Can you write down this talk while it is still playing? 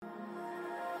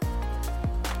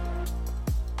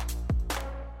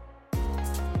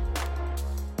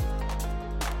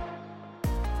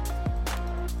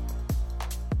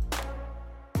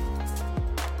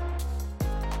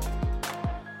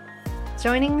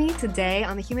Joining me today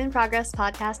on the Human Progress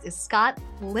Podcast is Scott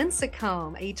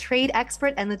Lincicome, a trade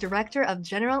expert and the Director of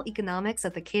General Economics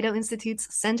at the Cato Institute's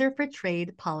Center for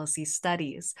Trade Policy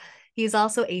Studies. He is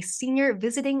also a senior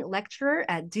visiting lecturer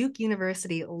at Duke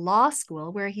University Law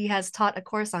School, where he has taught a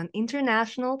course on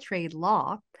international trade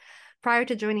law. Prior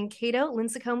to joining Cato,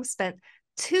 Lincicome spent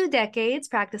 2 decades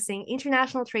practicing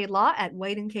international trade law at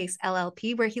White & Case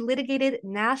LLP, where he litigated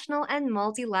national and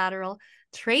multilateral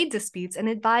trade disputes and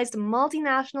advised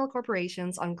multinational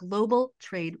corporations on global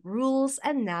trade rules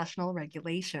and national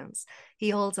regulations. He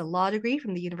holds a law degree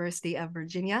from the University of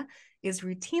Virginia, is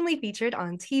routinely featured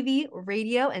on TV,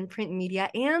 radio, and print media,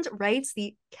 and writes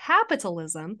the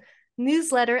Capitalism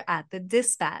newsletter at the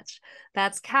Dispatch.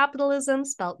 That's capitalism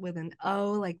spelt with an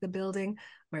O, like the building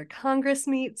where Congress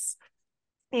meets.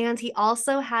 And he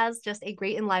also has just a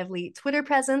great and lively Twitter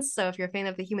presence. So if you're a fan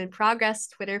of the Human Progress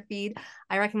Twitter feed,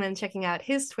 I recommend checking out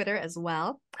his Twitter as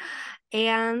well.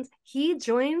 And he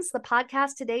joins the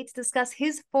podcast today to discuss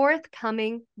his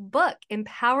forthcoming book,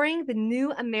 Empowering the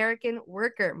New American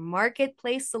Worker,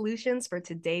 Marketplace Solutions for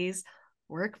Today's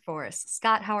Workforce.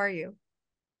 Scott, how are you?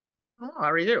 Oh, how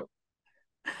are you?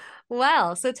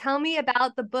 Well, so tell me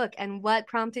about the book and what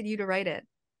prompted you to write it.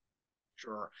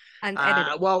 Sure. And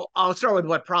edit it. Well, I'll start with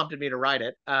what prompted me to write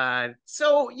it. About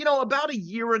a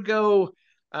year ago,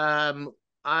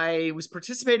 I was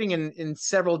participating in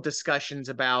several discussions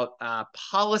about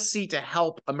policy to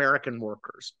help American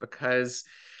workers because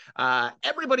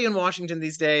everybody in Washington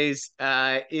these days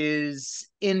is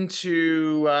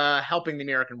into helping the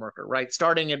American worker, right?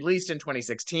 Starting at least in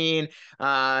 2016,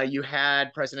 you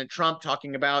had President Trump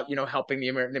talking about, helping the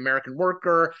American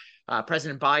worker.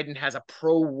 President Biden has a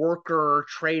pro-worker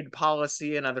trade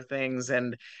policy and other things.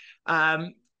 And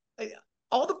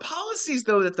all the policies,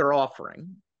 though, that they're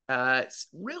offering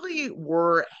really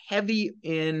were heavy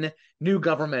in new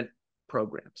government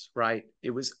programs, right? It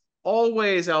was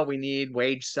always, we need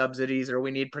wage subsidies, or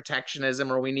we need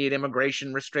protectionism, or we need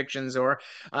immigration restrictions, or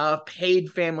paid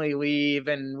family leave,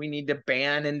 and we need to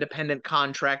ban independent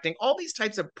contracting, all these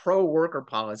types of pro-worker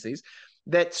policies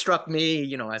that struck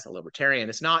me, as a libertarian,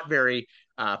 it's not very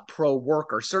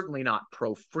pro-worker, certainly not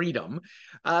pro-freedom,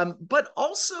 but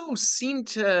also seemed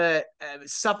to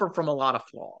suffer from a lot of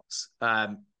flaws.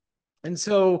 And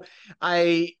so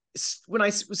when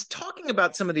I was talking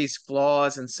about some of these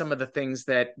flaws and some of the things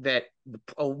that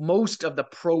most of the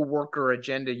pro-worker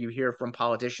agenda you hear from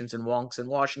politicians and wonks in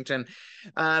Washington,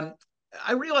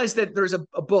 I realized that there's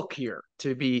a book here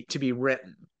to be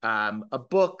written, a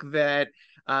book that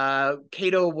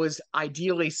Cato was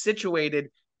ideally situated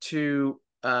to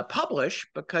publish,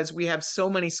 because we have so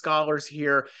many scholars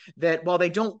here that, while they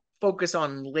don't focus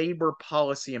on labor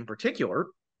policy in particular,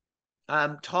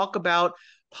 talk about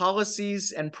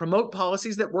policies and promote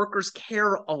policies that workers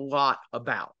care a lot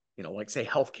about, like, say,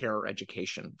 healthcare or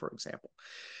education, for example.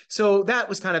 So that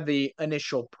was kind of the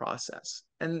initial process.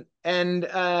 And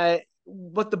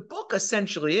what the book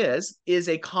essentially is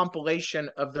a compilation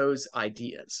of those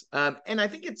ideas. And I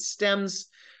think it stems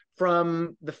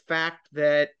from the fact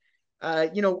that,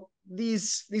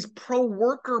 these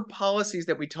pro-worker policies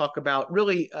that we talk about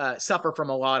really suffer from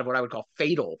a lot of what I would call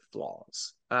fatal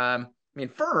flaws.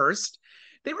 First,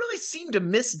 they really seem to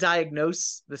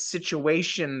misdiagnose the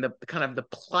situation, the kind of the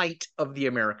plight of the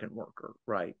American worker,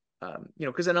 right?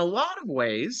 Because in a lot of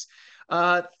ways,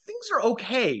 things are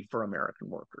okay for American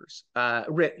workers,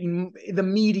 the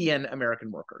median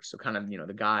American workers, so kind of,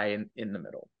 the guy in the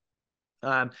middle.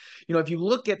 If you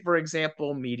look at, for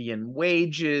example, median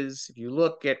wages, if you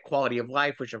look at quality of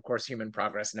life, which of course Human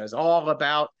Progress knows all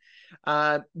about,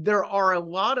 there are a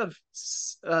lot of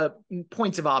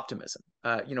points of optimism.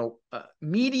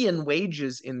 Median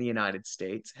wages in the United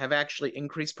States have actually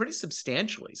increased pretty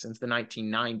substantially since the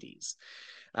 1990s.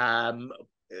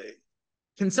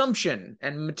 Consumption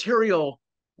and material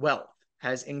wealth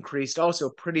has increased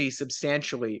also pretty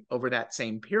substantially over that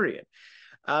same period.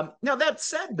 Now, that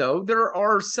said, though, there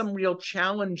are some real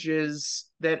challenges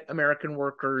that American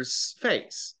workers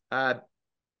face. And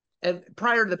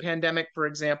prior to the pandemic, for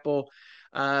example,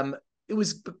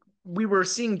 we were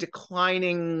seeing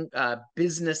declining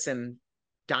business and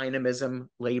dynamism,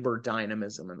 labor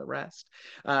dynamism, and the rest.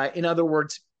 In other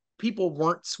words, people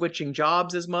weren't switching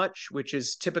jobs as much, which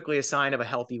is typically a sign of a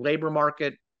healthy labor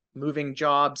market. Moving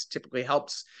jobs typically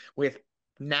helps with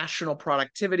national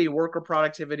productivity, worker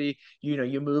productivity.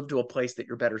 You move to a place that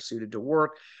you're better suited to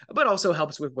work, but also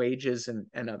helps with wages and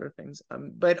other things.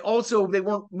 But also, they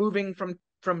weren't moving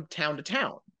from town to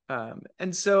town.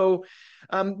 And so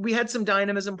we had some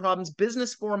dynamism problems.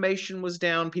 Business formation was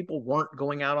down. People weren't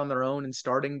going out on their own and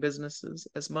starting businesses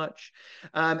as much.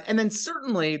 And then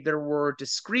certainly there were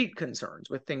discrete concerns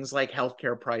with things like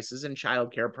healthcare prices and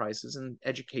childcare prices and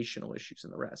educational issues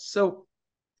and the rest. So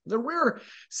there were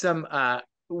some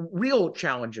real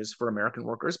challenges for American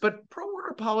workers, but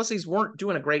pro-worker policies weren't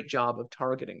doing a great job of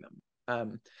targeting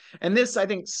them. And this, I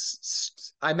think,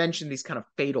 I mentioned these kind of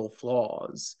fatal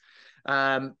flaws.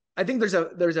 I think there's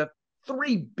a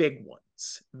three big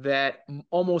ones that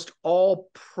almost all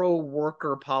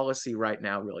pro-worker policy right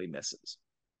now really misses.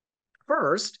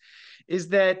 First is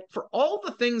that for all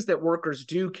the things that workers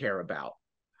do care about,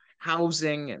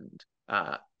 housing and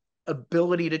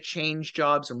ability to change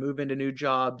jobs or move into new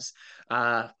jobs,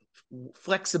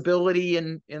 flexibility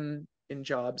in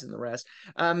jobs and the rest.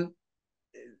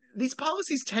 These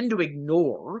policies tend to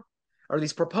ignore, or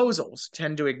these proposals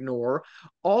tend to ignore,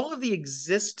 all of the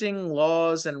existing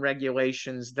laws and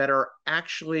regulations that are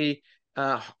actually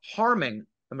harming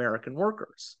American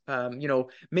workers,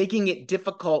 making it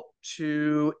difficult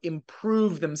to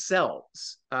improve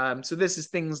themselves. So this is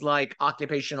things like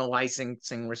occupational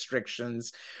licensing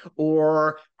restrictions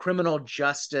or criminal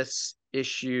justice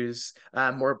issues,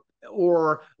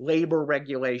 or labor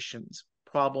regulations,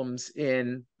 problems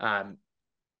in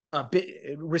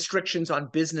restrictions on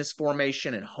business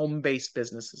formation and home-based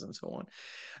businesses and so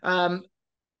on.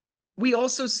 We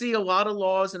also see a lot of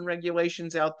laws and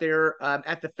regulations out there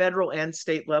at the federal and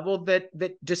state level that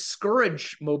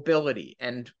discourage mobility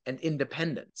and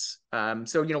independence.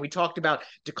 So, we talked about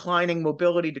declining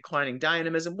mobility, declining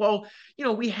dynamism. Well,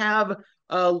 we have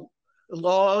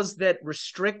laws that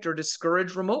restrict or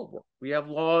discourage remote work. We have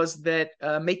laws that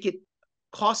make it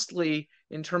costly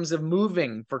in terms of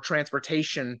moving for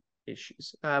transportation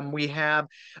issues. We have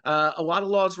a lot of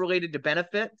laws related to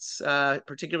benefits,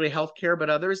 particularly healthcare, but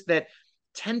others that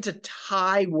tend to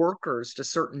tie workers to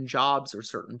certain jobs or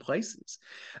certain places.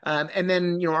 And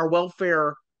then, our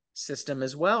welfare system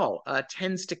as well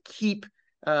tends to keep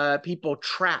people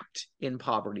trapped in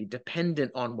poverty,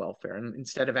 dependent on welfare, and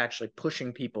instead of actually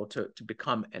pushing people to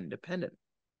become independent.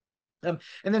 And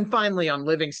then finally, on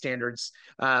living standards,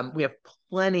 we have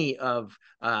plenty of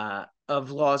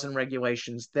laws and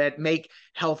regulations that make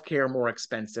healthcare more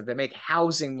expensive, that make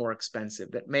housing more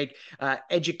expensive, that make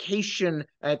education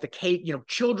at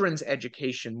children's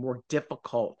education more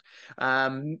difficult,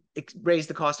 raise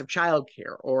the cost of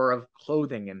childcare or of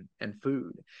clothing and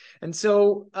food. And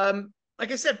so,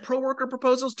 like I said, pro-worker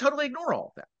proposals totally ignore all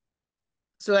of that.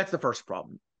 So that's the first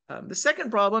problem. The second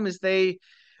problem is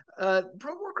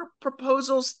pro-worker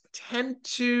proposals tend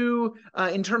to,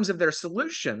 in terms of their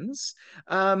solutions,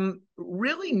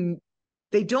 really,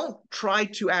 they don't try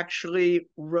to actually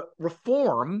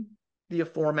reform the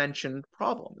aforementioned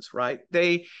problems, right?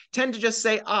 They tend to just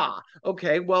say,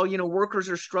 okay, well, workers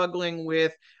are struggling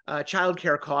with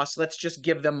childcare costs. Let's just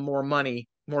give them more money,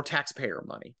 more taxpayer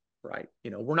money. Right.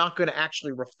 We're not going to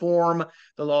actually reform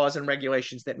the laws and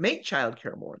regulations that make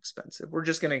childcare more expensive. We're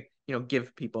just going to,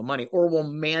 give people money, or we'll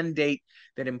mandate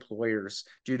that employers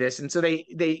do this. And so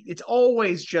it's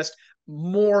always just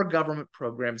more government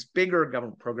programs, bigger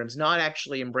government programs, not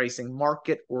actually embracing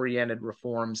market-oriented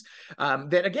reforms.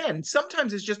 That again,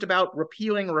 sometimes it's just about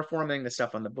repealing or reforming the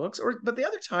stuff on the books, but the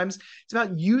other times it's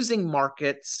about using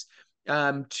markets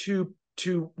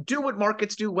to do what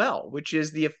markets do well, which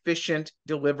is the efficient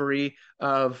delivery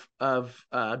of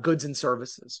goods and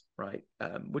services, right?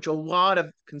 Which a lot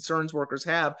of concerns workers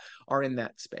have are in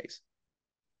that space.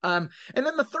 And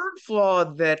then the third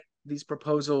flaw that these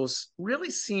proposals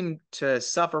really seem to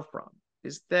suffer from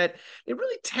is that they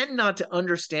really tend not to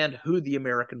understand who the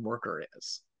American worker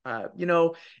is.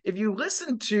 If you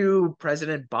listen to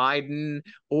President Biden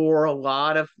or a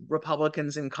lot of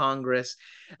Republicans in Congress,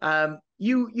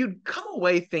 you'd come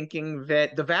away thinking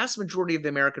that the vast majority of the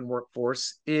American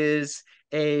workforce is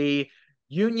a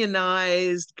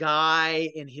unionized guy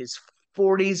in his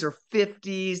 40s or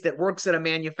 50s that works at a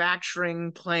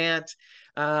manufacturing plant,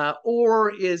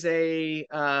 or is a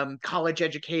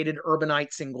college-educated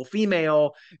urbanite single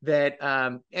female that,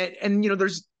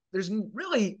 there's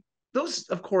really those,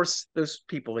 of course, those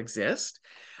people exist,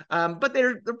 but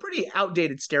they're pretty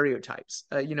outdated stereotypes.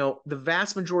 The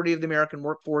vast majority of the American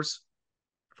workforce,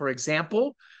 for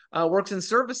example, works in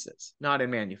services, not in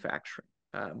manufacturing.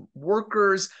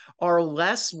 Workers are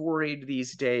less worried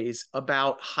these days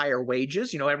about higher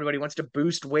wages. Everybody wants to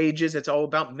boost wages. It's all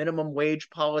about minimum wage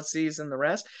policies and the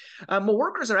rest. But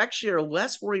workers are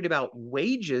less worried about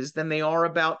wages than they are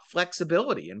about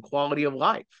flexibility and quality of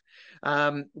life.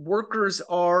 Workers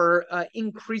are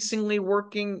increasingly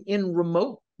working in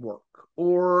remote work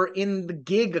or in the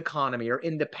gig economy or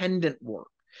independent work.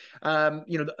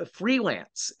 The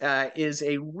freelance is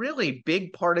a really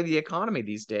big part of the economy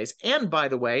these days. And by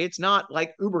the way, it's not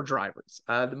like Uber drivers.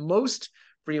 The most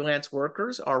freelance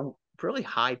workers are really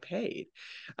high paid.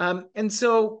 And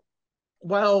so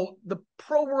while the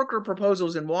pro-worker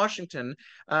proposals in Washington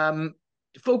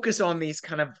focus on these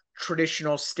kind of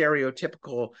traditional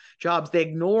stereotypical jobs, they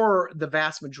ignore the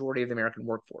vast majority of the American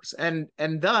workforce. And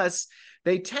thus,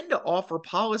 they tend to offer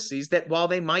policies that, while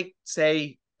they might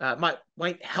say,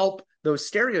 might help those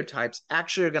stereotypes,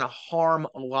 actually are going to harm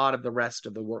a lot of the rest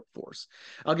of the workforce.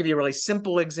 I'll give you a really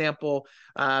simple example.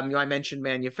 I mentioned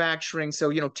manufacturing.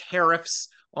 So, tariffs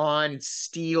on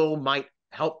steel might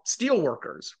help steel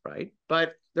workers, right?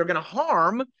 But they're going to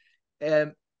harm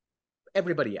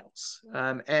everybody else.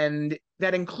 And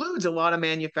that includes a lot of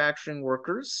manufacturing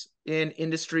workers in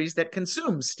industries that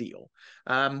consume steel,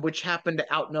 which happen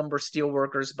to outnumber steel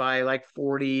workers by like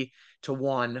 40 to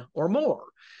 1 or more.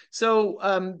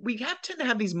 So we tend to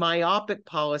have these myopic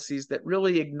policies that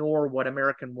really ignore what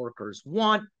American workers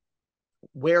want,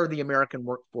 where the American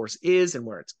workforce is and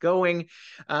where it's going,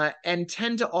 and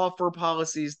tend to offer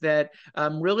policies that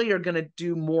really are going to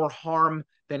do more harm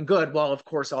than good, while of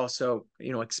course also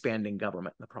expanding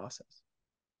government in the process.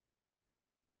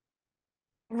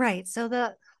 Right. So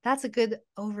that's a good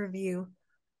overview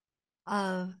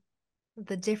of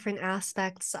the different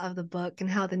aspects of the book and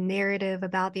how the narrative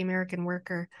about the American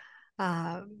worker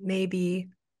may be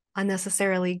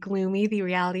unnecessarily gloomy. The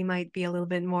reality might be a little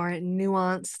bit more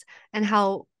nuanced, and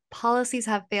how policies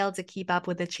have failed to keep up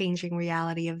with the changing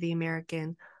reality of the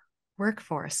American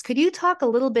workforce. Could you talk a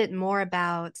little bit more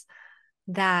about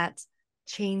that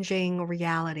changing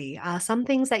reality? Some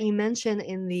things that you mentioned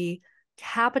in the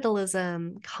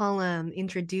capitalism column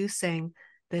introducing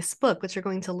this book, which we're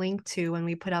going to link to when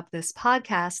we put up this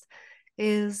podcast,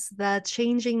 is the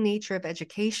changing nature of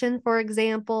education, for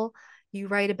example. You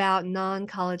write about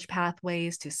non-college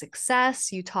pathways to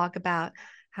success. You talk about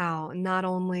how not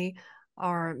only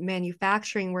are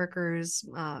manufacturing workers,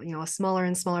 a smaller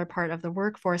and smaller part of the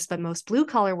workforce, but most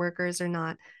blue-collar workers are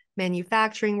not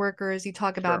manufacturing workers. You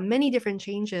talk about many different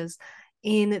changes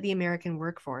in the American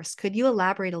workforce. Could you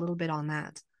elaborate a little bit on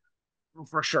that?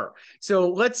 For sure. So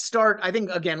let's start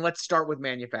with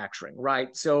manufacturing,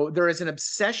 right? So there is an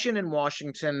obsession in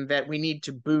Washington that we need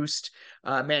to boost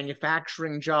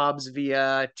manufacturing jobs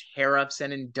via tariffs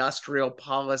and industrial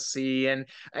policy and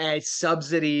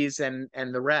subsidies and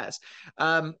the rest.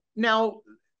 Now,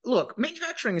 look,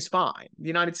 manufacturing is fine. The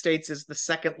United States is the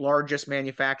second largest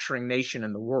manufacturing nation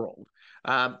in the world.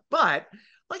 But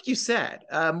like you said,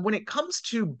 when it comes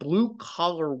to blue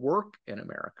collar work in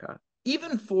America,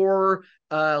 even for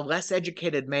less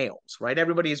educated males, right?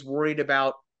 Everybody is worried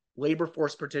about labor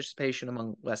force participation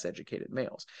among less educated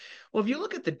males. Well, if you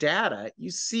look at the data, you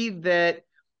see that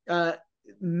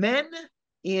men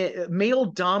in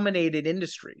male-dominated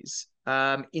industries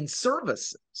in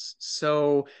services,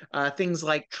 so things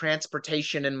like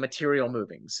transportation and material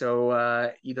moving,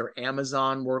 so either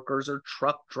Amazon workers or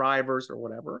truck drivers or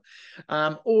whatever,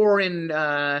 or in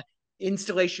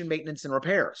installation, maintenance, and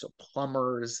repair, so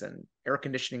plumbers and air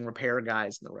conditioning repair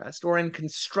guys and the rest, or in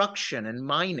construction and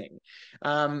mining.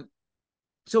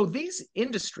 So these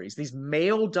industries, these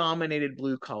male-dominated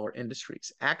blue-collar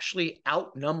industries, actually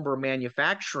outnumber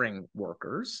manufacturing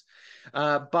workers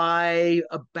by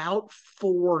about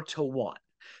 4 to 1.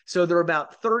 So there are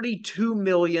about 32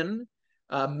 million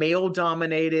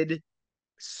male-dominated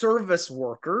service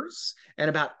workers and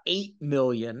about 8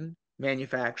 million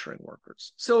manufacturing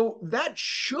workers. So that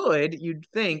should, you'd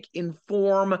think,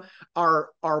 inform our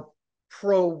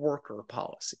pro-worker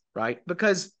policy, right?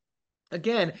 Because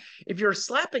again, if you're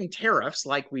slapping tariffs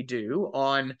like we do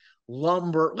on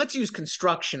lumber, let's use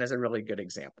construction as a really good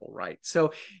example, right?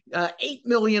 So 8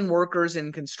 million workers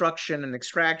in construction and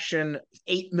extraction,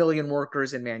 8 million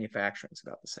workers in manufacturing. It's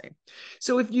about the same.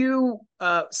 So if you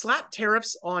slap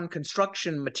tariffs on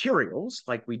construction materials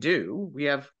like we do, we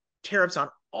have tariffs on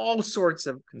all sorts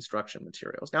of construction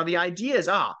materials. Now, the idea is,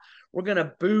 we're going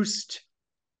to boost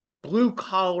blue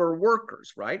collar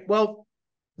workers, right? Well,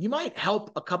 you might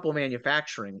help a couple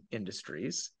manufacturing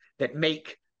industries that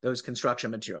make those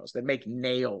construction materials, that make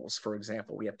nails, for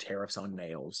example. We have tariffs on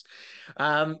nails.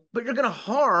 But you're going to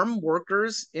harm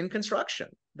workers in construction,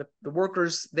 the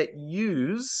workers that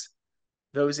use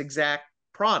those exact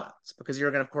products, because you're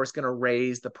going to, of course, going to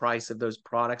raise the price of those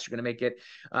products. You're going to make it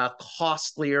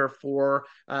costlier for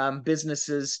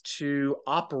businesses to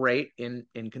operate in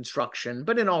construction,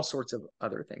 but in all sorts of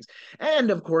other things. And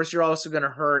of course, you're also going to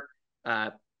hurt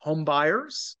home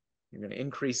buyers. You're going to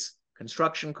increase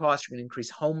construction costs, you're going to increase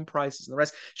home prices and the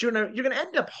rest. So you're going to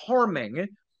end up harming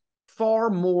far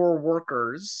more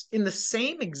workers in the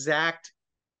same exact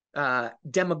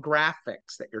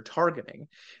demographics that you're targeting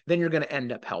than you're going to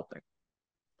end up helping.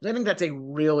 I think that's a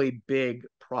really big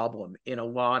problem in a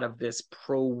lot of this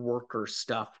pro-worker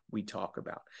stuff we talk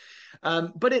about.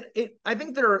 But I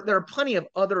think there are plenty of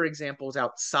other examples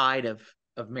outside of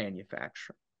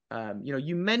manufacturing.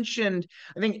 You mentioned,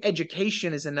 I think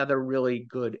education is another really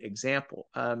good example.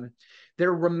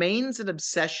 There remains an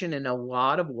obsession in a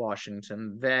lot of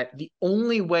Washington that the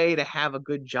only way to have a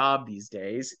good job these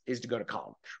days is to go to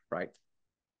college, right?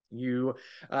 You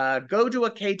go to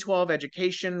a K-12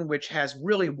 education, which has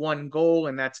really one goal,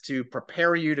 and that's to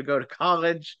prepare you to go to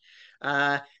college.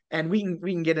 And we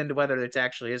can get into whether it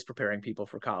actually is preparing people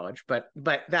for college. But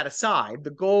that aside,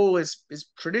 the goal is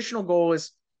traditional goal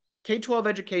is K-12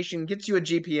 education gets you a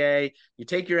GPA, you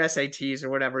take your SATs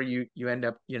or whatever, you end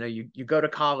up, you go to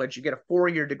college, you get a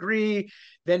 4-year degree,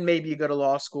 then maybe you go to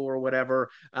law school or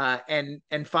whatever. And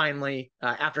finally,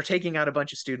 after taking out a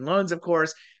bunch of student loans, of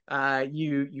course,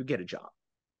 you get a job.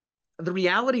 The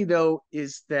reality, though,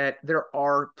 is that there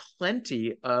are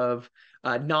plenty of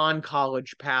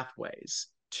non-college pathways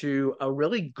to a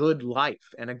really good life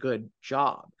and a good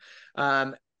job.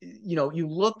 You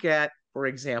look at, for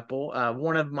example,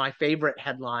 one of my favorite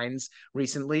headlines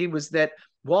recently was that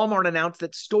Walmart announced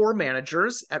that store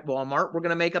managers at Walmart were going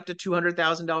to make up to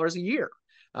 $200,000 a year.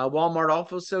 Walmart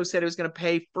also said it was going to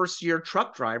pay first-year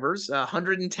truck drivers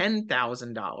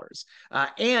 $110,000,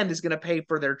 and is going to pay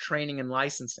for their training and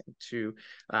licensing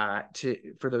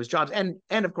for those jobs. And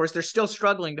of course, they're still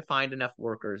struggling to find enough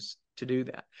workers to do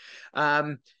that.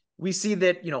 We see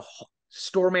that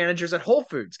store managers at Whole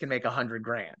Foods can make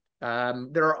 $100,000.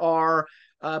 There are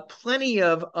plenty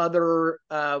of other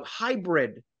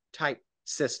hybrid type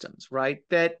systems, right,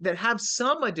 that have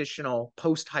some additional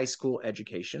post-high school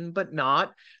education, but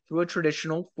not through a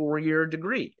traditional 4-year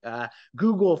degree.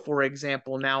 Google, for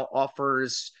example, now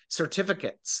offers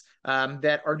certificates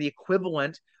that are the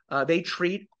equivalent.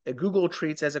 Google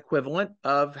treats as equivalent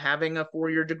of having a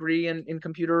 4-year degree in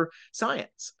computer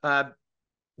science.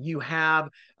 You have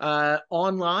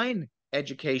online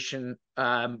education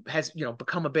has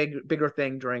become a bigger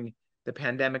thing during the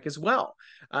pandemic as well.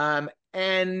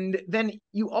 And then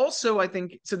you also, I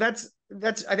think, so that's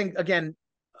I think, again,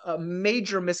 a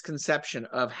major misconception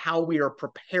of how we are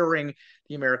preparing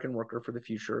the American worker for the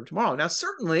future of tomorrow. Now,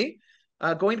 certainly,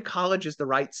 going to college is the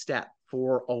right step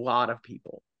for a lot of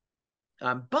people.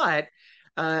 But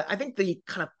I think the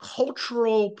kind of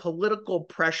cultural, political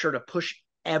pressure to push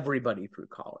everybody through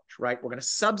college, right? We're going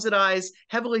to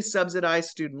heavily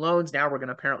subsidize student loans. Now we're going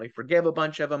to apparently forgive a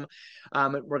bunch of them.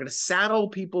 We're going to saddle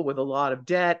people with a lot of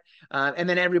debt. And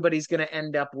then everybody's going to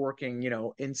end up working,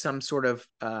 in some sort of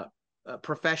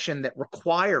profession that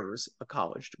requires a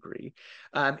college degree,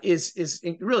 is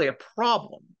really a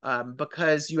problem,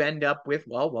 because you end up with,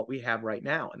 well, what we have right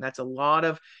now. And that's a lot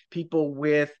of people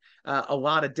with a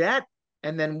lot of debt,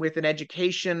 and then with an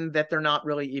education that they're not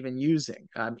really even using,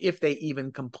 if they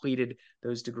even completed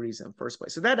those degrees in the first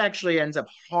place. So that actually ends up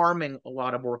harming a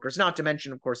lot of workers, not to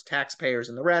mention, of course, taxpayers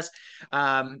and the rest,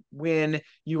 when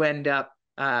you end up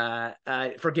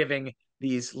forgiving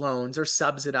these loans or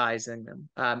subsidizing them.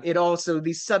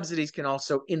 These subsidies can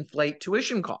also inflate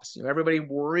tuition costs. Everybody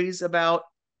worries about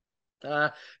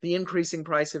the increasing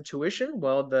price of tuition.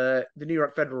 Well, the New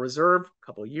York Federal Reserve a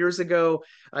couple of years ago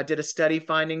did a study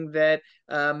finding that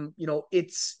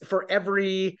it's for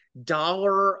every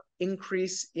dollar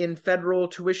increase in federal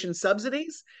tuition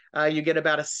subsidies, you get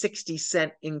about a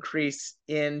 60-cent increase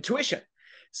in tuition.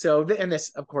 So, and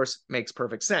this, of course, makes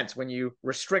perfect sense. When you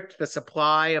restrict the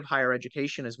supply of higher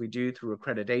education, as we do through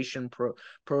accreditation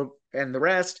and the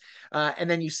rest, and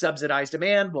then you subsidize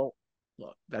demand, well,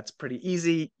 look, that's pretty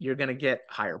easy. You're going to get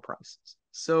higher prices.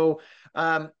 So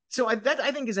that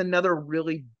I think is another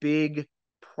really big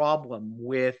problem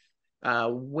with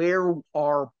where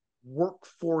our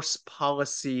workforce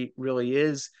policy really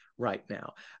is right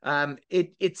now.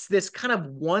 It's this kind of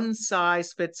one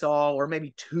size fits all, or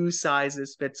maybe two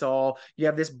sizes fits all. You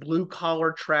have this blue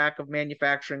collar track of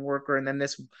manufacturing worker, and then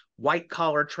this white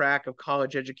collar track of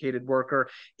college educated worker,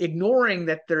 ignoring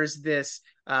that there's this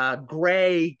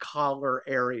gray collar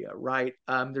area, right?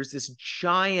 There's this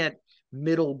giant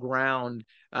middle ground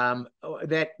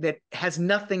that has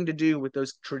nothing to do with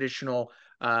those traditional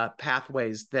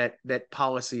pathways that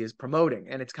policy is promoting.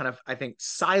 And it's kind of, I think,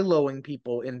 siloing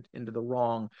people into the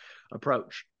wrong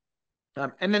approach.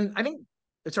 And then I think,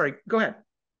 sorry, go ahead.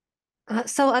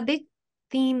 So a big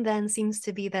theme then seems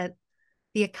to be that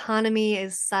the economy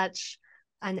is such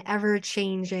an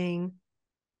ever-changing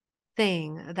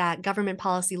thing that government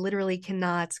policy literally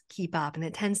cannot keep up, and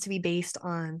it tends to be based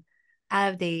on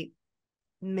out of date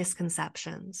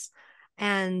misconceptions.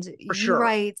 And For you sure.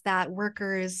 write that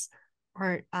workers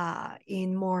are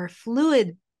in more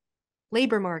fluid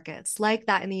labor markets like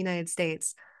that in the United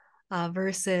States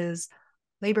versus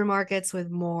labor markets with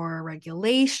more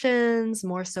regulations,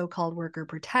 more so-called worker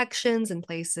protections in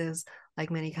places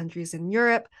like many countries in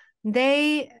Europe.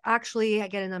 They actually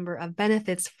get a number of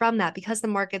benefits from that because the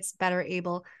market's better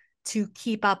able to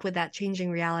keep up with that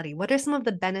changing reality. What are some of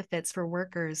the benefits for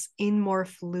workers in more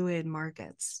fluid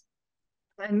markets?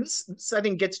 And this, I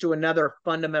think, gets to another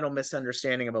fundamental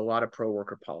misunderstanding of a lot of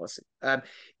pro-worker policy.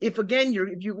 If again,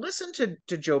 if you listen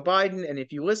to Joe Biden, and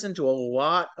if you listen to a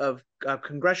lot of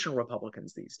congressional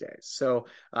Republicans these days, so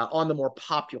on the more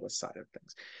populist side of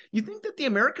things, you think that the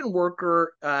American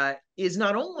worker is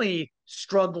not only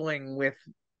struggling with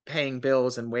paying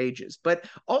bills and wages, but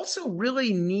also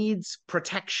really needs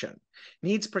protection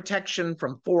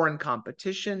from foreign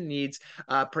competition, needs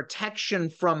protection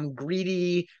from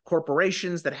greedy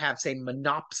corporations that have, say,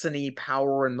 monopsony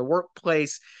power in the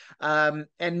workplace, and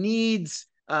needs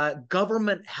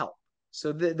government help.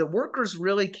 So the workers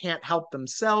really can't help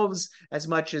themselves as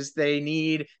much as they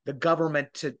need the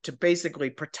government to basically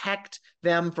protect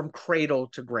them from cradle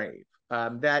to grave.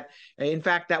 In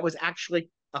fact, that was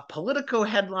actually a Politico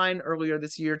headline earlier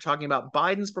this year talking about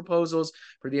Biden's proposals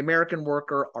for the American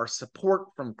worker are support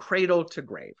from cradle to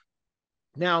grave.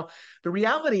 Now, the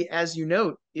reality, as you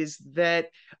note, is that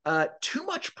too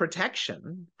much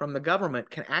protection from the government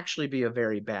can actually be a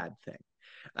very bad thing.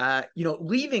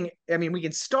 We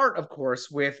can start, of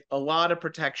course, with a lot of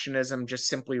protectionism just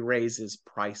simply raises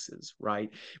prices, right?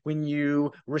 When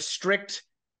you restrict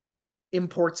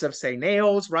imports of, say,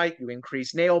 nails, right? You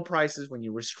increase nail prices. When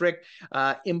you restrict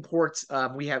imports,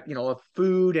 we have, of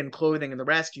food and clothing and the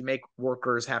rest, you make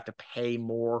workers have to pay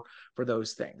more for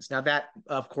those things. Now that,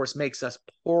 of course, makes us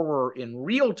poorer in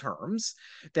real terms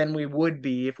than we would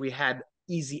be if we had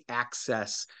easy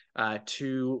access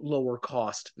to lower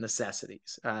cost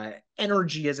necessities.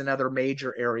 Energy is another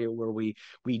major area where we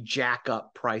jack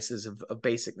up prices of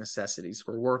basic necessities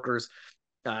for workers.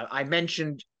 I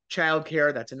mentioned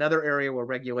childcare. That's another area where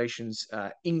regulations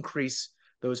increase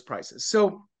those prices.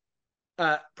 So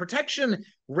protection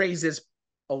raises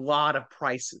a lot of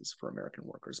prices for American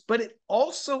workers, but it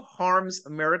also harms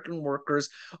American workers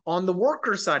on the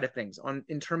worker side of things,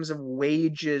 in terms of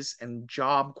wages and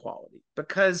job quality.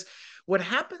 Because what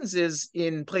happens is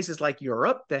in places like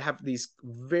Europe that have these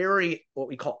very, what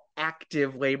we call,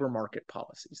 active labor market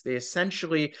policies, they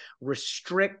essentially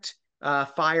restrict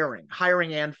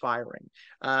hiring and firing.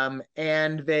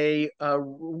 And they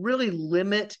really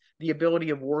limit the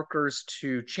ability of workers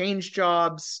to change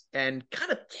jobs and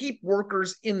kind of keep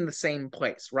workers in the same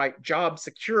place, right? Job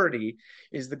security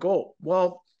is the goal.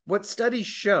 Well, what studies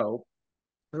show,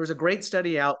 there was a great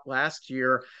study out last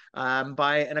year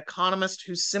by an economist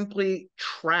who simply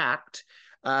tracked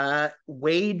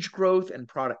wage growth and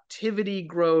productivity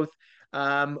growth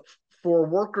for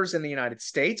workers in the United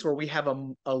States, where we have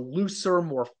a looser,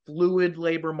 more fluid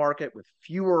labor market with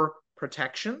fewer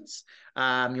protections.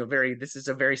 This is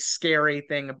a very scary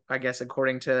thing, I guess,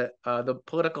 according to the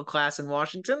political class in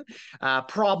Washington,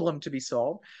 problem to be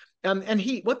solved.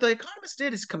 What the economist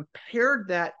did is compared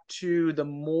that to the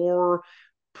more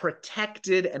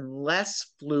protected and less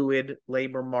fluid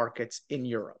labor markets in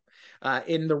Europe,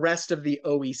 in the rest of the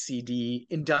OECD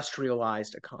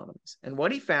industrialized economies. And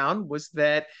what he found was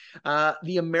that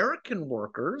the American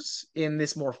workers in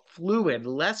this more fluid,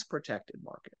 less protected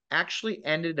market actually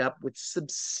ended up with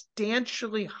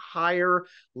substantially higher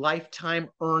lifetime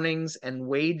earnings and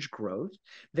wage growth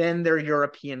than their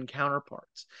European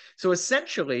counterparts. So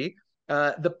essentially,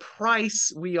 the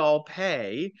price we all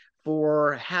pay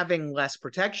for having less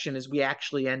protection is we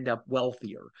actually end up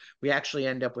wealthier. We actually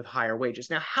end up with higher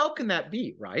wages. Now, how can that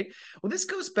be, right? Well, this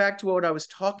goes back to what I was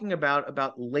talking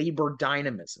about labor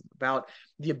dynamism, about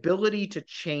the ability to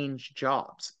change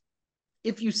jobs.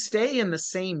 If you stay in the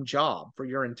same job for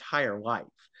your entire life,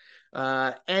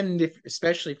 and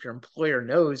especially if your employer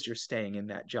knows you're staying in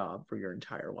that job for your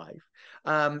entire life.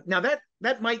 Now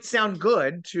that might sound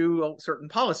good to certain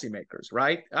policymakers,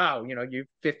 right? Oh, you've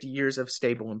 50 years of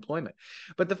stable employment.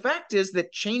 But the fact is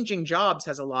that changing jobs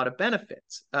has a lot of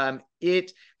benefits.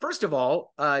 First of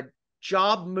all,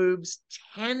 job moves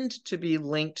tend to be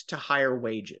linked to higher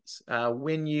wages.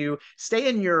 When you stay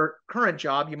in your current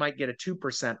job, you might get a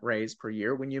 2% raise per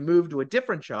year. When you move to a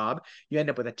different job, you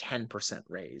end up with a 10%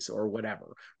 raise or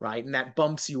whatever, right? And that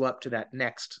bumps you up to that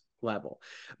next level.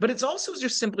 But it's also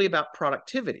just simply about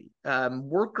productivity.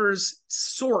 Workers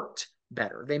sort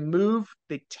better.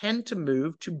 They tend to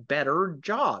move to better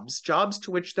jobs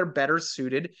to which they're better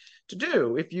suited to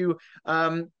do.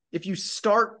 If you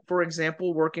start, for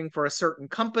example, working for a certain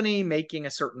company, making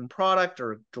a certain product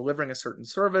or delivering a certain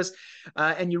service,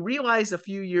 and you realize a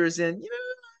few years in,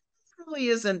 really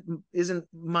isn't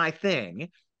my thing.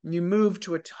 You move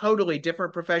to a totally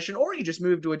different profession, or you just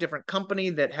move to a different company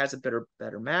that has a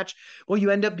better match. Well, you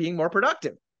end up being more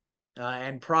productive.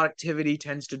 And productivity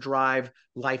tends to drive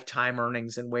lifetime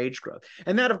earnings and wage growth.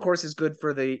 And that, of course, is good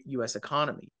for the US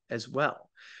economy as well.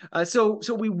 So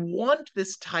we want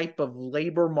this type of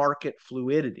labor market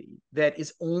fluidity that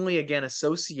is only, again,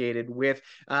 associated with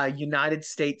United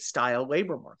States style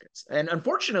labor markets. And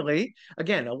unfortunately,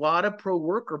 again, a lot of pro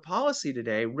worker policy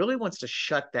today really wants to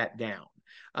shut that down,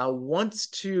 wants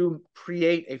to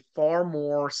create a far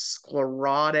more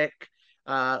sclerotic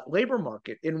labor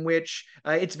market in which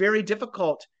it's very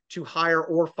difficult to hire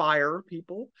or fire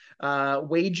people.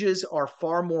 Wages are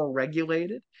far more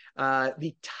regulated.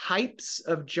 The types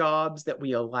of jobs that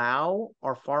we allow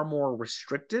are far more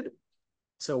restricted.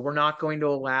 So we're not going to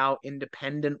allow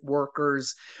independent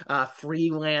workers,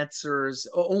 freelancers,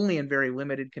 only in very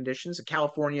limited conditions. So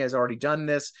California has already done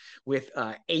this with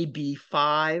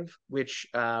AB5, which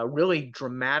really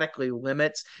dramatically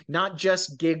limits not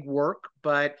just gig work,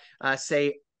 but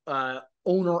say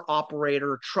owner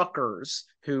operator truckers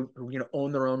who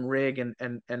own their own rig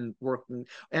and work,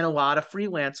 and a lot of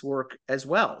freelance work as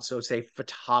well, so say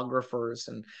photographers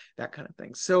and that kind of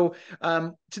thing. So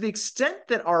to the extent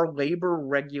that our labor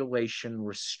regulation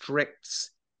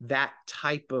restricts that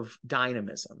type of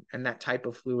dynamism and that type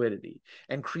of fluidity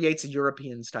and creates a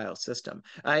European style system,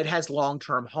 it has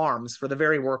long-term harms for the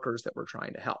very workers that we're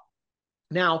trying to help.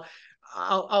 Now,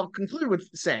 I'll conclude with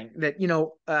saying that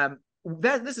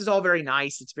that this is all very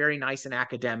nice. It's very nice and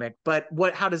academic, but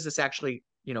how does this actually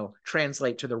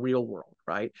translate to the real world,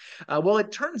 right? Well,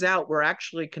 it turns out we're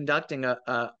actually conducting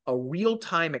a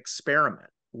real-time experiment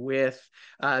with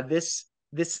this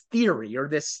theory or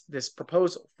this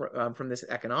proposal from this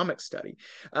economic study,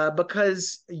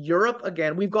 because Europe,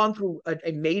 again, we've gone through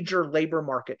a major labor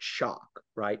market shock,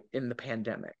 right, in the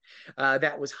pandemic,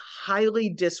 that was highly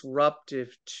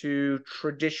disruptive to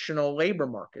traditional labor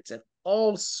markets in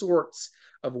all sorts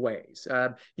of ways.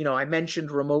 I mentioned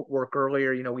remote work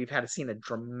earlier. We've seen a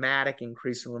dramatic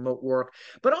increase in remote work,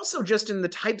 but also just in the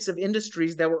types of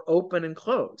industries that were open and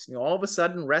closed. All of a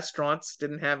sudden, restaurants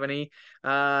didn't have any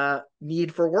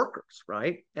need for workers,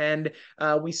 right? And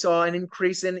we saw an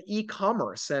increase in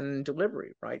e-commerce and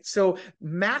delivery, right? So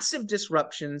massive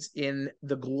disruptions in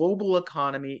the global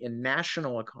economy, in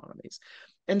national economies.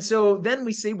 And so then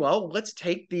we say, well, let's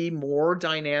take the more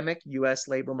dynamic US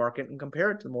labor market and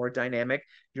compare it to the more dynamic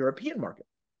European market.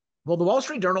 Well, the Wall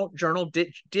Street Journal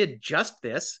did just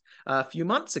this a few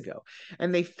months ago,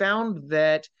 and they found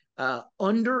that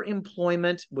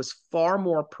underemployment was far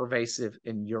more pervasive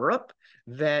in Europe.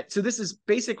 So this is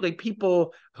basically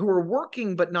people who are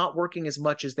working but not working as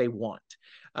much as they want.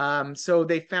 So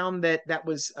they found that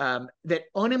that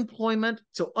unemployment,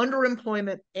 so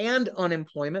underemployment and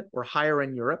unemployment were higher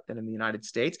in Europe than in the United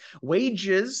States.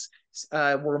 Wages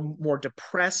were more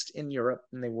depressed in Europe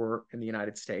than they were in the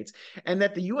United States, and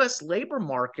that the U.S. labor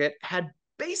market had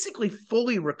basically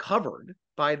fully recovered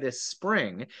by this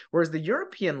spring, whereas the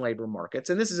European labor markets,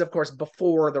 and this is, of course,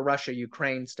 before the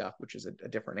Russia-Ukraine stuff, which is a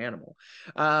different animal,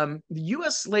 the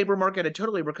U.S. labor market had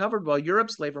totally recovered, while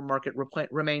Europe's labor market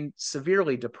remained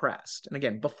severely depressed. And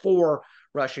again, before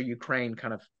Russia-Ukraine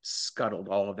kind of scuttled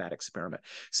all of that experiment.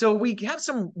 So we have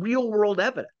some real-world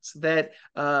evidence that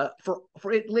for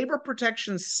it, labor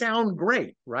protections sound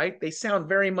great, right? They sound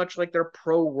very much like they're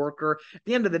pro-worker. At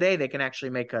the end of the day, they can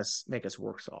actually make us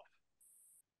worse off.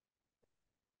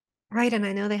 Right, and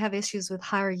I know they have issues with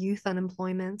higher youth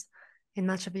unemployment in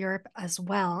much of Europe as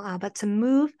well. But to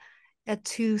move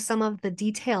to some of the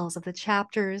details of the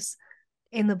chapters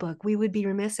in the book, we would be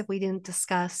remiss if we didn't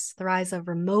discuss the rise of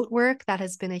remote work. That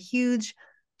has been a huge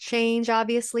change,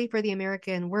 obviously, for the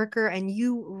American worker. And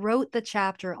you wrote the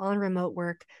chapter on remote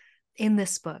work in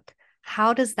this book.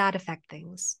 How does that affect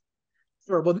things?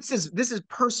 Sure. Well, this is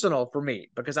personal for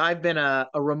me because I've been a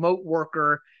remote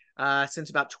worker since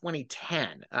about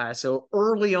 2010. So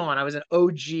early on, I was an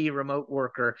OG remote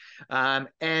worker,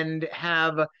 and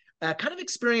have kind of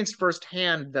experienced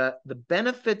firsthand the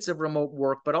benefits of remote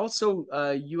work, but also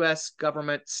U.S.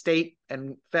 government, state,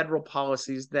 and federal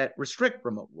policies that restrict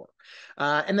remote work.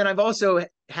 And then I've also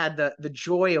had the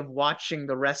joy of watching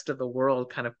the rest of the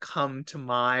world kind of come to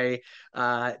my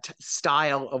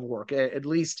style of work, at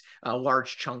least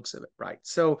large chunks of it, right?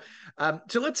 So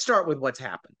let's start with what's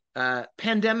happened.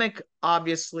 Pandemic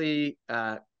obviously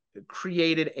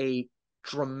created a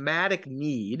dramatic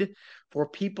need for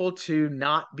people to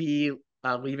not be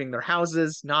leaving their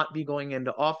houses, not be going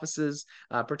into offices,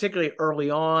 particularly early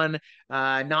on,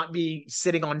 not be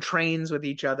sitting on trains with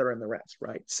each other and the rest,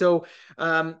 right? So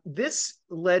this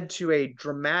led to a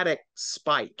dramatic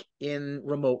spike in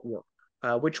remote work.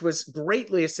 Which was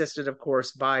greatly assisted, of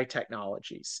course, by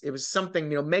technologies. It was something,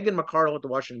 Megan McArdle at the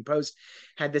Washington Post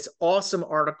had this awesome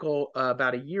article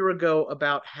about a year ago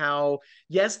about how,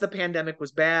 yes, the pandemic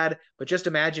was bad, but just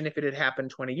imagine if it had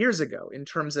happened 20 years ago in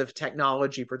terms of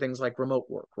technology for things like remote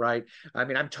work, right? I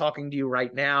mean, I'm talking to you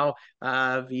right now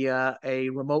via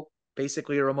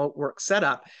basically a remote work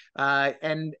setup,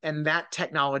 and that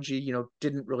technology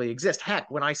didn't really exist. Heck,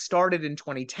 when I started in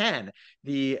 2010,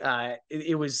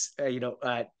 it was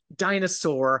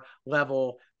dinosaur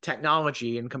level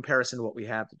technology in comparison to what we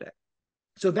have today.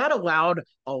 So that allowed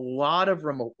a lot of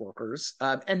remote workers,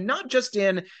 and not just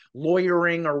in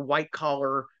lawyering or white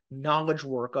collar knowledge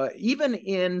work, even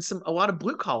in a lot of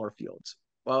blue collar fields.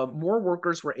 More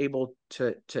workers were able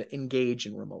to engage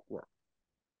in remote work.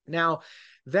 Now,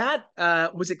 that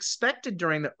was expected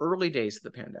during the early days of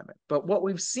the pandemic, but what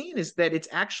we've seen is that it's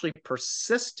actually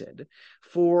persisted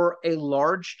for a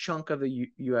large chunk of the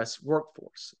U.S.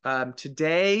 workforce.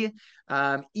 Today,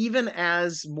 even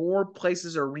as more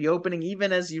places are reopening,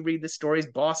 even as you read the stories,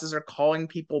 bosses are calling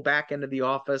people back into the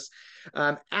office.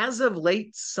 As of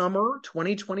late summer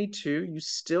 2022, you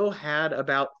still had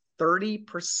about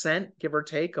 30%, give or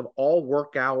take, of all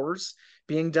work hours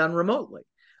being done remotely.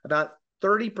 About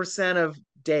 30% of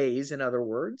days, in other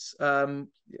words,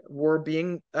 were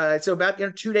being so about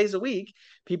 2 days a week,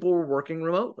 people were working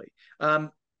remotely.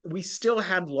 We still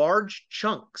had large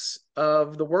chunks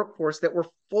of the workforce that were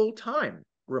full-time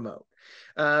remote.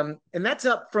 And that's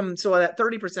up from, so that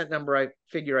 30% number I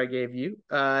gave you,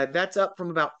 that's up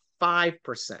from about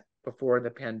 5% before the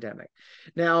pandemic.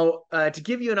 Now, to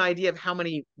give you an idea of how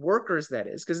many workers that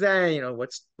is, because then,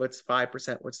 what's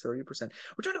 5%, what's 30%?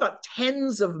 We're talking about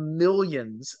tens of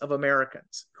millions of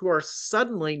Americans who are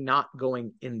suddenly not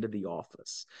going into the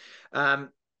office.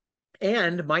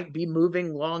 And might be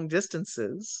moving long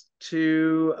distances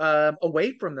to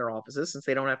away from their offices since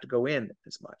they don't have to go in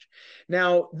as much.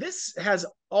 Now, this has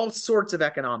all sorts of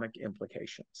economic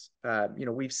implications.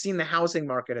 We've seen the housing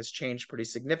market has changed pretty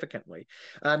significantly.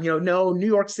 No, New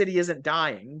York City isn't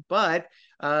dying, but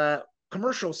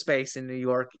commercial space in New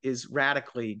York is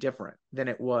radically different than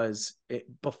it was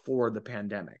before the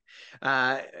pandemic.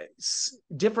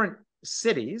 Different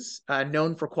cities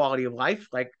known for quality of life,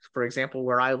 like, for example,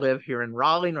 where I live here in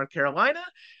Raleigh, North Carolina,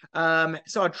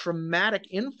 saw a traumatic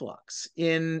influx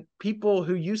in people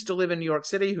who used to live in New York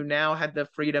City who now had the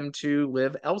freedom to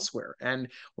live elsewhere and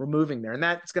were moving there. And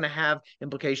that's going to have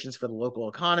implications for the local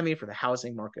economy, for the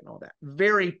housing market, and all that.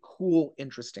 Very cool,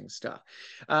 interesting stuff.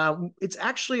 It's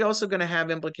actually also going to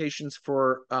have implications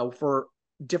for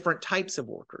different types of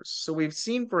workers. So we've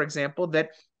seen, for example, that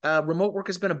remote work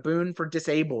has been a boon for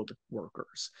disabled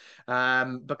workers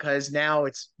because now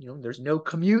it's, there's no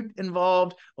commute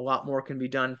involved. A lot more can be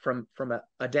done from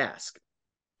a desk.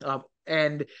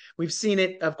 And we've seen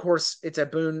it, of course, it's a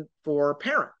boon for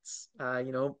parents,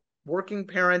 working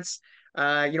parents.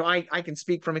 I can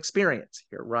speak from experience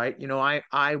here, right?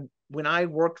 When I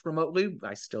worked remotely,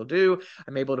 I still do,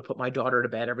 I'm able to put my daughter to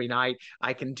bed every night.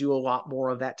 I can do a lot more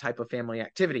of that type of family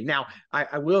activity. Now,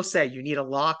 I will say you need a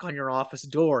lock on your office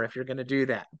door if you're going to do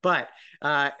that. But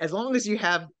as long as you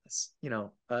have,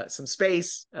 some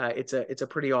space, it's a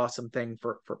pretty awesome thing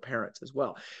for parents as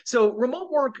well. So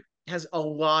remote work has a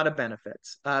lot of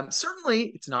benefits.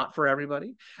 Certainly, it's not for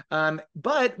everybody,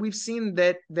 but we've seen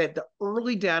that the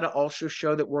early data also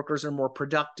show that workers are more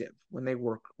productive when they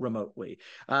work remotely.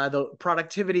 The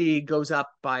productivity goes up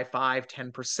by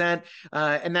 5-10%,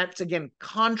 and that's, again,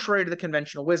 contrary to the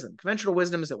conventional wisdom. Conventional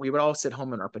wisdom is that we would all sit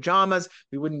home in our pajamas,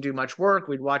 we wouldn't do much work,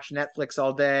 we'd watch Netflix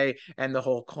all day, and the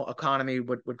whole economy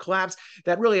would collapse.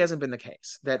 That really hasn't been the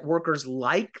case. That workers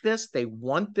like this, they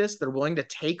want this, they're willing to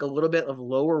take a little bit of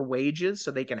lower wages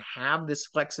so they can have this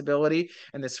flexibility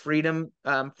and this freedom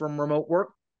from remote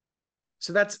work.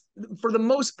 So that's, for the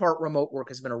most part, remote work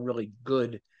has been a really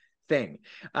good thing.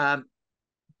 But,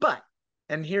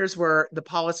 and here's where the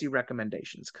policy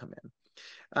recommendations come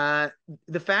in.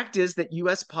 The fact is that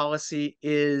U.S. policy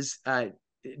is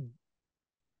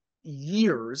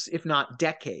years, if not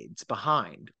decades,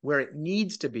 behind where it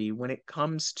needs to be when it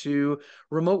comes to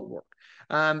remote work.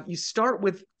 You start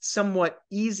with somewhat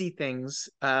easy things,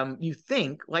 you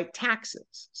think, like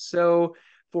taxes. So,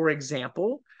 for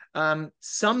example,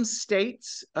 some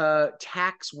states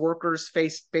tax workers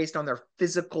based on their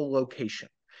physical location.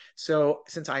 So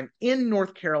since I'm in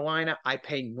North Carolina, I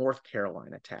pay North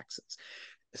Carolina taxes.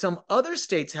 Some other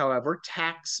states, however,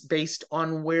 tax based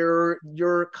on where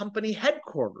your company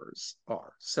headquarters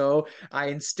are. So I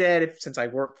instead, since I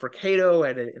work for Cato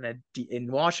in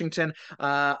Washington,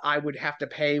 I would have to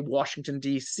pay Washington,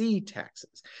 D.C.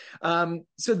 taxes.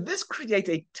 So this creates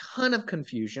a ton of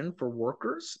confusion for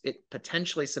workers. It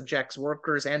potentially subjects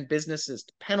workers and businesses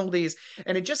to penalties.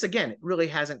 And it just, again, it really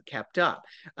hasn't kept up.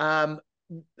 There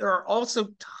are also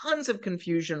tons of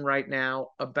confusion right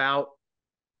now about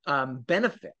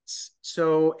benefits.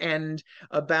 So, and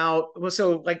about, well,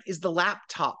 so like, is the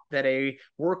laptop that a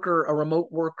remote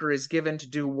worker is given to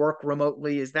do work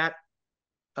remotely, is that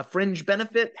a fringe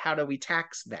benefit? How do we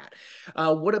tax that?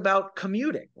 What about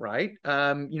commuting, right?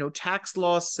 Tax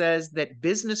law says that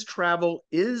business travel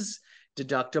is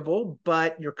deductible,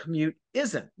 but your commute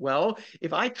isn't. Well,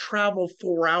 if I travel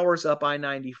 4 hours up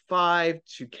I-95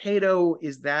 to Cato,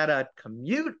 is that a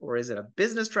commute or is it a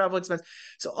business travel expense?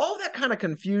 So all that kind of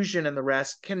confusion and the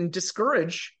rest can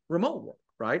discourage remote work,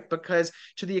 right? Because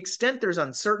to the extent there's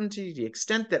uncertainty, to the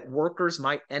extent that workers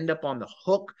might end up on the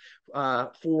hook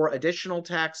for additional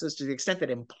taxes, to the extent that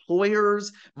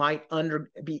employers might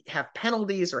have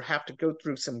penalties or have to go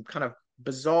through some kind of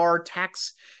bizarre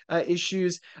tax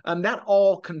issues, that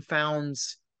all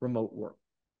confounds remote work.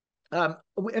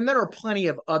 And there are plenty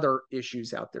of other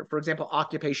issues out there. For example,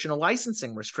 occupational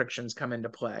licensing restrictions come into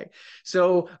play.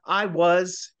 So I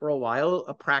was, for a while,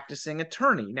 a practicing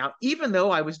attorney. Now, even though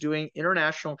I was doing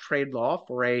international trade law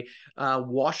for a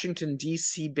Washington,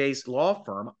 D.C. based law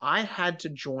firm, I had to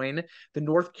join the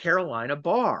North Carolina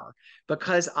bar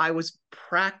because I was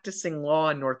practicing law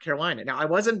in North Carolina. Now, I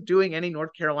wasn't doing any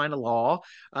North Carolina law.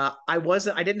 I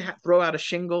didn't throw out a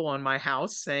shingle on my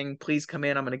house saying, please come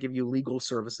in, I'm going to give you legal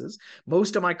services.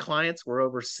 Most of my clients were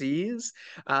overseas.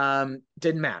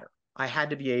 Didn't matter. I had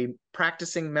to be a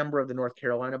practicing member of the North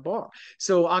Carolina bar.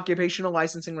 So occupational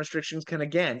licensing restrictions can,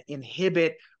 again,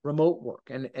 inhibit remote work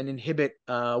and inhibit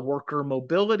worker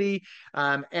mobility.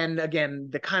 And again,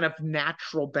 the kind of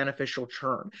natural beneficial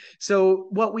churn. So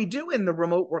what we do in the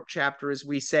remote work chapter is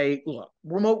we say, look,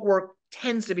 remote work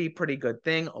tends to be a pretty good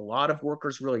thing. A lot of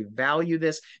workers really value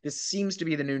this. This seems to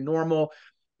be the new normal,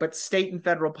 but state and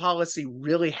federal policy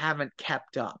really haven't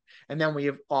kept up. And then we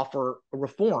offer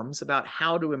reforms about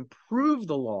how to improve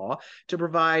the law to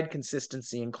provide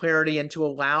consistency and clarity and to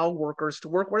allow workers to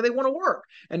work where they want to work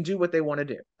and do what they want to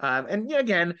do. And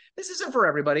again, this isn't for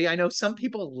everybody. I know some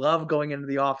people love going into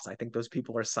the office. I think those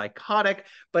people are psychotic,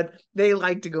 but they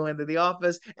like to go into the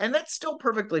office, and that's still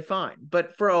perfectly fine.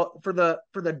 But for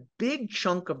the big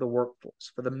chunk of the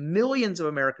workforce, for the millions of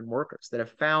American workers that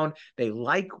have found they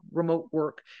like remote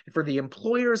work, for the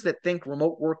employers that think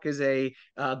remote work is a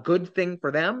good thing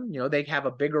for them, they have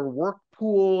a bigger work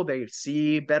pool, they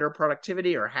see better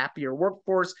productivity or happier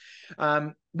workforce.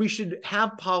 We should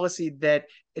have policy that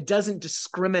it doesn't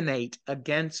discriminate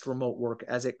against remote work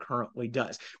as it currently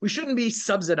does. We shouldn't be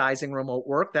subsidizing remote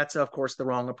work. That's, of course, the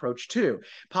wrong approach too.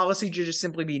 Policy should just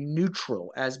simply be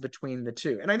neutral as between the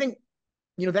two. And I think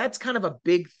that's kind of a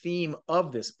big theme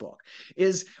of this book,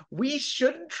 is we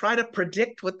shouldn't try to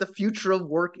predict what the future of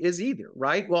work is either,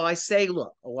 right? Well, I say,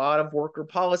 look, a lot of worker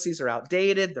policies are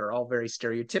outdated. They're all very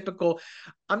stereotypical.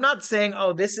 I'm not saying,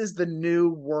 oh, this is the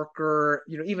new worker,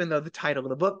 even though the title of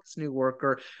the book is New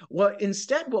Worker. Well,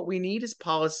 instead, what we need is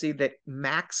policy that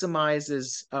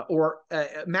maximizes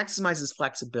maximizes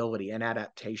flexibility and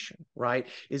adaptation, right?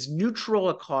 Is neutral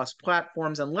across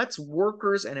platforms and lets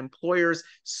workers and employers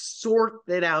sort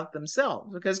it out themselves,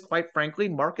 because quite frankly,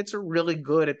 markets are really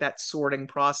good at that sorting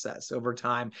process over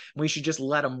time. We should just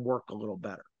let them work a little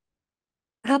better.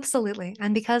 Absolutely.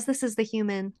 And because this is the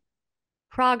Human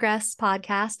Progress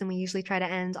podcast, and we usually try to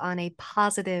end on a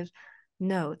positive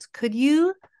note, could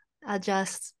you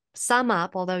just sum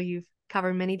up, although you've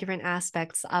covered many different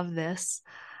aspects of this,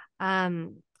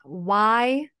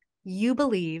 why you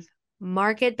believe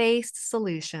market-based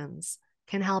solutions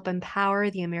can help empower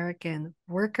the American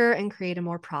worker and create a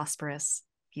more prosperous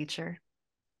future?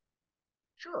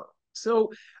 Sure.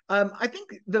 So I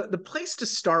think the place to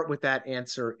start with that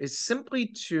answer is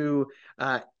simply to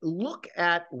look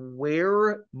at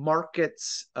where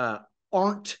markets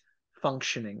aren't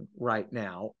functioning right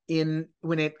now when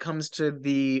it comes to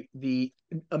the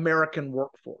American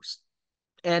workforce.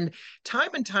 And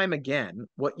time again,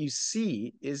 what you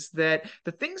see is that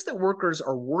the things that workers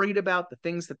are worried about, the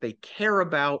things that they care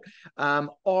about,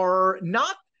 are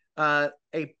not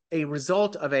a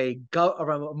result of a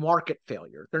market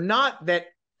failure. They're not that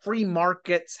free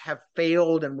markets have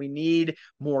failed and we need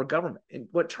more government. And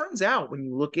what turns out when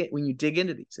you dig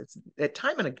into these, it's at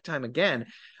time and time again,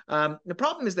 the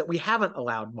problem is that we haven't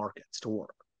allowed markets to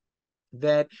work,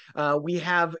 that we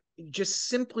have just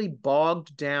simply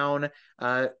bogged down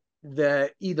the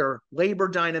either labor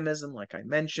dynamism, like I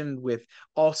mentioned, with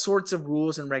all sorts of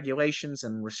rules and regulations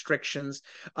and restrictions,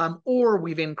 or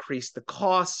we've increased the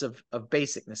costs of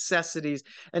basic necessities.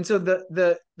 And so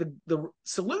the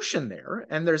solution there,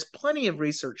 and there's plenty of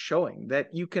research showing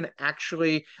that you can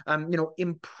actually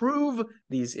improve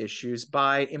these issues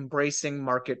by embracing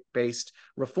market-based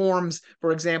reforms.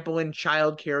 For example, in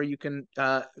childcare,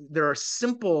 there are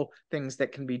simple things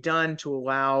that can be done to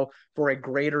allow for a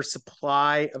greater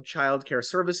supply of childcare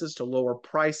services, to lower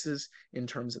prices in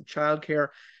terms of childcare.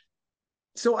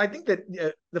 So I think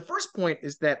that the first point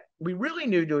is that we really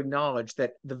need to acknowledge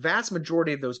that the vast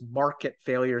majority of those market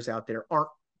failures out there aren't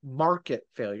market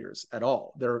failures at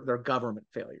all. They're government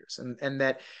failures, and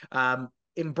that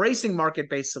embracing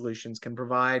market-based solutions can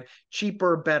provide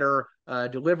cheaper, better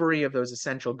delivery of those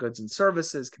essential goods and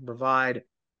services, can provide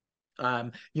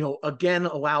again,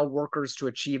 allow workers to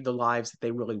achieve the lives that they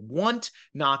really want,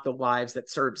 not the lives that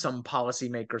some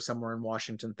policymaker somewhere in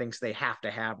Washington thinks they have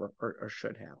to have or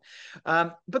should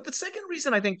have. But the second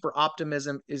reason I think for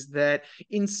optimism is that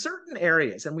in certain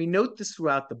areas, and we note this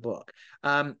throughout the book,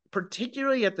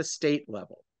 particularly at the state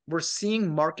level, we're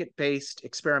seeing market-based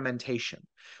experimentation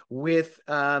with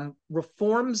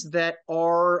reforms that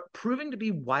are proving to be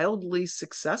wildly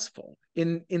successful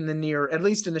in the near, at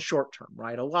least in the short term,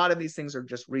 right? A lot of these things are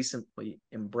just recently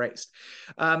embraced.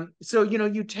 So,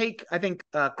 you take, I think,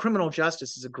 criminal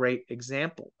justice is a great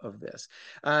example of this.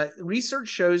 Research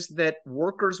shows that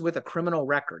workers with a criminal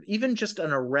record, even just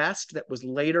an arrest that was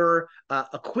later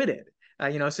acquitted,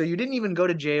 so you didn't even go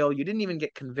to jail, you didn't even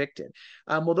get convicted.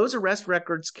 Well, those arrest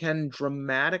records can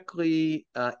dramatically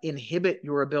inhibit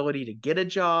your ability to get a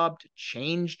job, to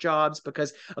change jobs,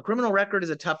 because a criminal record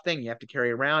is a tough thing. You have to carry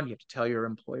around, you have to tell your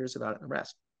employers about it and the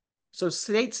rest. So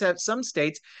some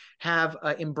states have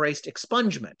embraced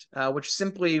expungement, which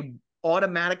simply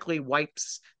automatically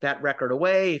wipes that record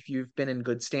away if you've been in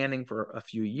good standing for a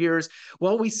few years.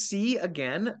 Well, we see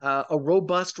again a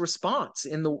robust response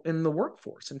in the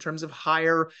workforce in terms of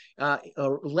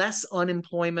less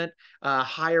unemployment,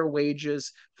 higher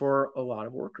wages for a lot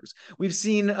of workers. We've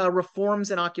seen reforms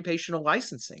in occupational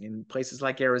licensing in places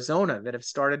like Arizona that have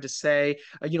started to say,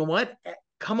 you know what?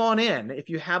 Come on in. If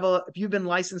you've been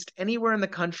licensed anywhere in the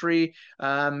country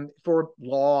for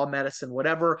law, medicine,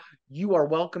 whatever, you are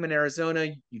welcome in Arizona.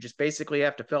 You just basically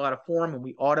have to fill out a form and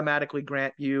we automatically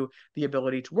grant you the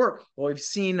ability to work. Well, we've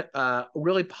seen a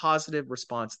really positive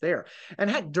response there. And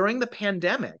heck, during the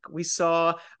pandemic, we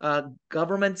saw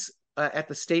governments at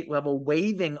the state level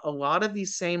waiving a lot of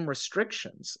these same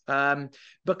restrictions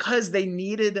because they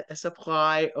needed a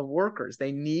supply of workers.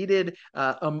 They needed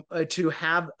to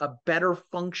have a better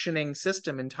functioning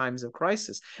system in times of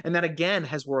crisis. And that, again,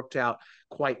 has worked out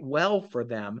quite well for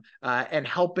them and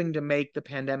helping to make the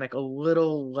pandemic a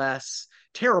little less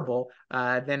terrible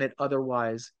than it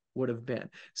otherwise would have been.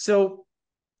 So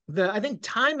I think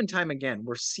time and time again,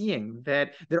 we're seeing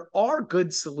that there are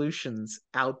good solutions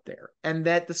out there, and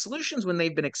that the solutions, when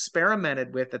they've been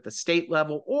experimented with at the state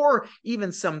level, or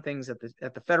even some things at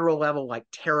the federal level, like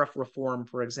tariff reform,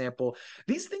 for example,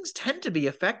 these things tend to be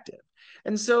effective.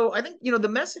 And so I think, the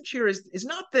message here is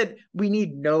not that we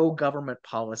need no government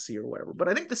policy or whatever, but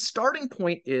I think the starting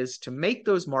point is to make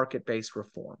those market-based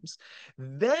reforms.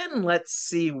 Then let's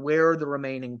see where the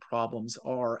remaining problems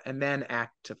are and then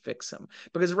act to fix them.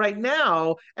 Because right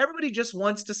now, everybody just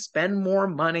wants to spend more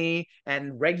money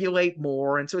and regulate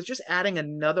more. And so it's just adding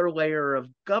another layer of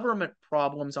government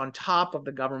problems on top of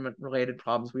the government-related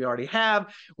problems we already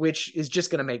have, which is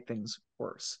just going to make things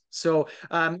worse. So,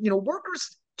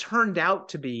 workers turned out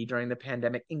to be, during the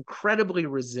pandemic, incredibly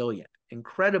resilient,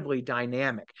 incredibly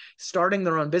dynamic, starting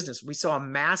their own business. We saw a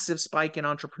massive spike in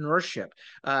entrepreneurship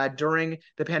during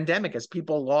the pandemic as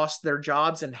people lost their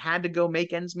jobs and had to go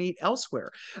make ends meet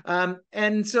elsewhere.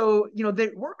 And so,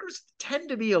 the workers tend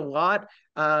to be a lot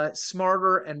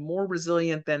smarter and more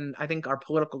resilient than I think our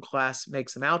political class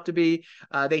makes them out to be.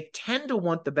 They tend to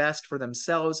want the best for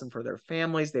themselves and for their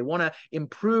families. They want to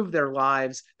improve their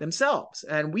lives themselves.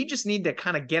 And we just need to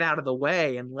kind of get out of the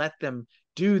way and let them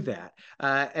do that.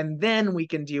 And then we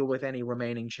can deal with any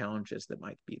remaining challenges that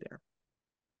might be there.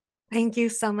 Thank you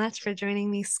so much for joining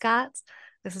me, Scott.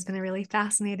 This has been a really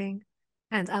fascinating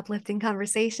and uplifting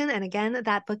conversation. And again,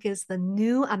 that book is The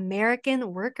New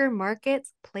American Worker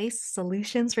Marketplace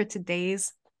Solutions for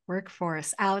Today's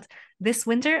Workforce, out this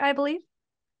winter, I believe.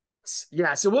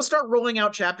 Yeah, so we'll start rolling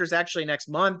out chapters actually next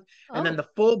month, and then Oh, the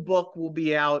full book will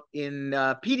be out in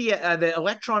PDF, the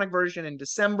electronic version in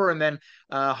December, and then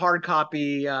hard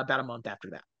copy about a month after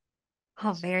that.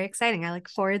 oh, very exciting. I look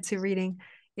forward to reading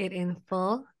it in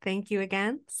full. Thank you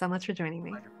again so much for joining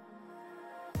me. Pleasure.